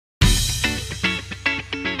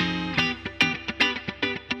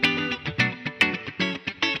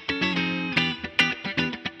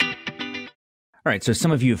All right, so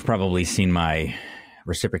some of you have probably seen my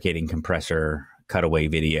reciprocating compressor cutaway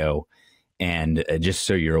video, and just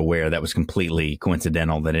so you're aware, that was completely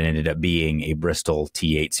coincidental that it ended up being a Bristol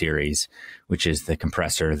T8 series, which is the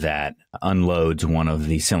compressor that unloads one of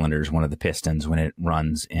the cylinders, one of the pistons, when it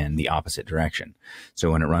runs in the opposite direction. So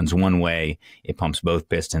when it runs one way, it pumps both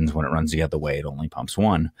pistons. When it runs the other way, it only pumps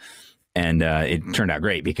one. And it turned out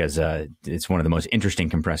great because it's one of the most interesting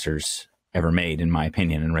compressors ever made, in my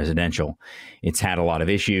opinion, in residential. It's had a lot of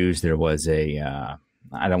issues. There was I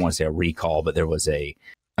don't want to say a recall, but there was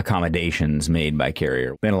accommodations made by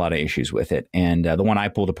Carrier. Been a lot of issues with it. And the one I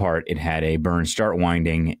pulled apart, it had a burn start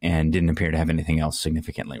winding and didn't appear to have anything else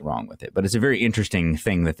significantly wrong with it. But it's a very interesting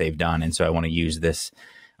thing that they've done. And so I want to use this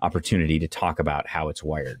opportunity to talk about how it's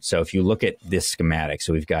wired. So if you look at this schematic,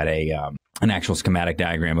 so we've got an actual schematic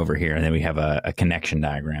diagram over here, and then we have a connection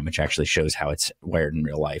diagram, which actually shows how it's wired in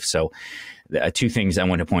real life. So two things I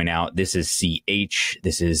want to point out. This is CH.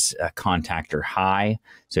 This is a contactor high.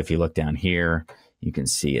 So if you look down here, you can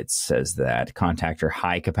see it says that contactor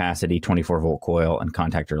high capacity 24 volt coil and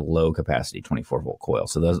contactor low capacity 24 volt coil.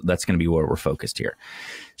 So that's going to be where we're focused here.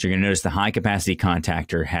 So you're going to notice the high capacity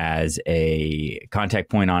contactor has a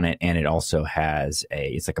contact point on it, and it also has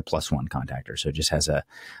it's like a +1 contactor. So it just has a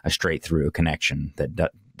straight through connection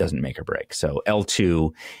that doesn't make or break. So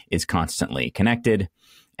L2 is constantly connected.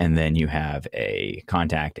 And then you have a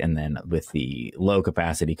contact, and then with the low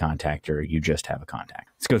capacity contactor, you just have a contact.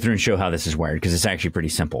 Let's go through and show how this is wired, because it's actually pretty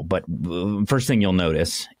simple. But first thing you'll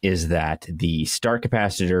notice is that the start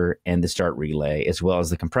capacitor and the start relay, as well as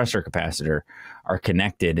the compressor capacitor, are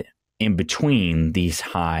connected in between these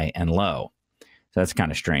high and low. So that's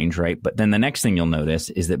kind of strange, right? But then the next thing you'll notice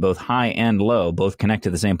is that both high and low both connect to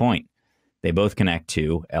the same point. They both connect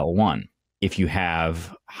to L1. If you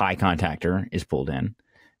have high contactor is pulled in,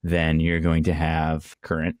 then you're going to have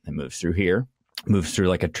current that moves through here, moves through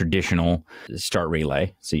like a traditional start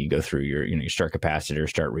relay. So you go through your start capacitor,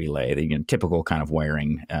 start relay, the typical kind of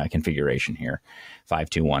wiring configuration here,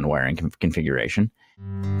 521 wiring configuration.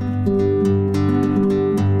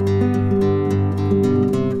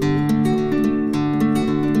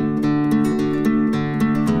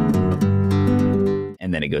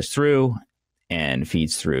 And then it goes through and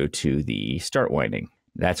feeds through to the start winding.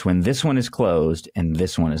 That's when this one is closed and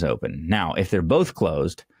this one is open. Now, if they're both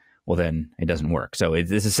closed, well, then it doesn't work. So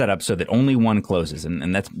this is set up so that only one closes.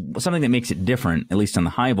 And that's something that makes it different, at least on the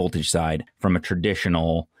high voltage side, from a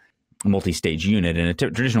traditional multi-stage unit. In a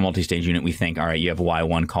traditional multi-stage unit, we think, all right, you have a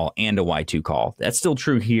Y1 call and a Y2 call. That's still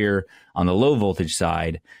true here on the low voltage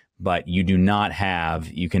side, but you cannot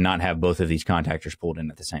have both of these contactors pulled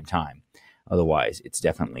in at the same time. Otherwise, it's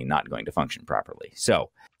definitely not going to function properly. So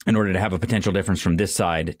in order to have a potential difference from this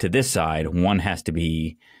side to this side, one has to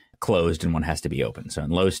be closed and one has to be open. So in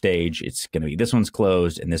low stage, it's going to be this one's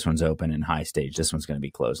closed and this one's open. In high stage, this one's going to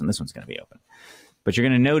be closed and this one's going to be open. But you're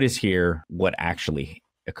going to notice here what actually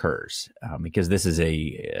occurs, because this is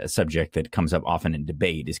a subject that comes up often in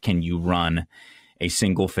debate, is can you run a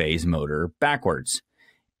single phase motor backwards?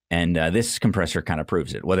 And this compressor kind of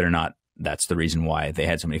proves it. Whether or not that's the reason why they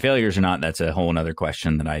had so many failures or not, that's a whole other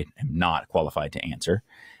question that I am not qualified to answer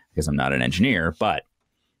because I'm not an engineer. But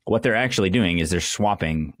what they're actually doing is they're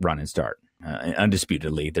swapping run and start.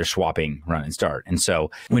 Undisputedly, they're swapping run and start. And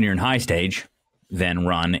so when you're in high stage, then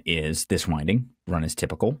run is this winding. Run is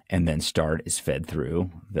typical. And then start is fed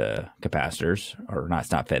through the capacitors, or not,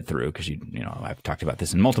 it's not fed through because, I've talked about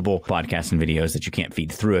this in multiple podcasts and videos that you can't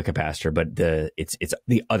feed through a capacitor, but it's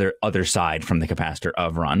the other side from the capacitor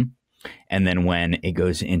of run. And then when it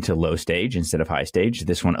goes into low stage instead of high stage,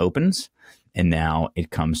 this one opens and now it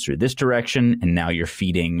comes through this direction. And now you're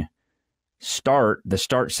feeding the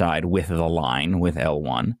start side with the line with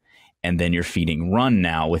L1. And then you're feeding run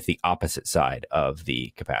now with the opposite side of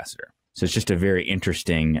the capacitor. So it's just a very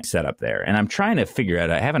interesting setup there. And I'm trying to figure out,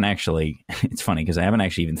 it's funny because I haven't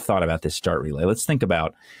actually even thought about this start relay. Let's think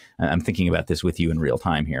about, I'm thinking about this with you in real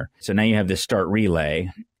time here. So now you have this start relay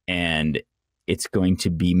and it's going to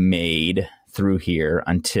be made through here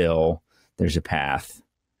until there's a path.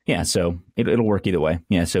 Yeah, so it'll work either way.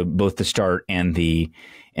 Yeah, so both the start and the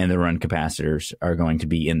run capacitors are going to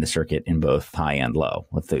be in the circuit in both high and low,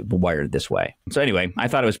 with the wired this way. So anyway, I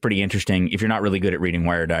thought it was pretty interesting. If you're not really good at reading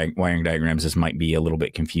wiring diagrams, this might be a little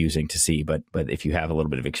bit confusing to see, but if you have a little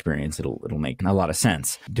bit of experience, it'll make a lot of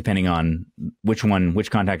sense. Depending on which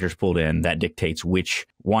contactor is pulled in, that dictates which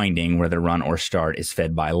winding, whether run or start, is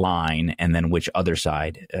fed by line, and then which other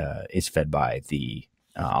side is fed by the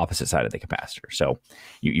opposite side of the capacitor. So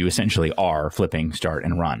you essentially are flipping start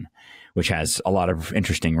and run. which has a lot of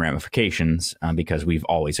interesting ramifications because we've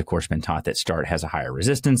always, of course, been taught that start has a higher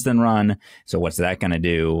resistance than run. So what's that going to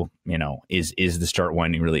do? You know, is the start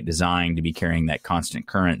winding really designed to be carrying that constant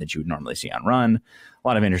current that you would normally see on run? A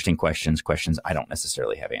lot of interesting questions I don't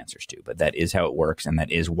necessarily have answers to, but that is how it works. And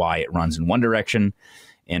that is why it runs in one direction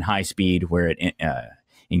in high speed where it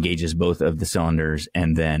engages both of the cylinders,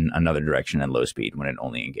 and then another direction in low speed when it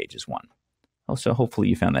only engages one. So hopefully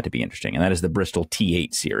you found that to be interesting. And that is the Bristol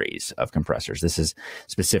T8 series of compressors. This is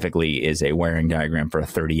specifically is a wiring diagram for a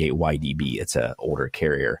 38 YDB. It's an older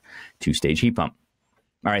Carrier 2-stage heat pump.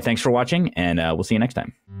 All right, thanks for watching, and we'll see you next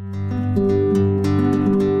time.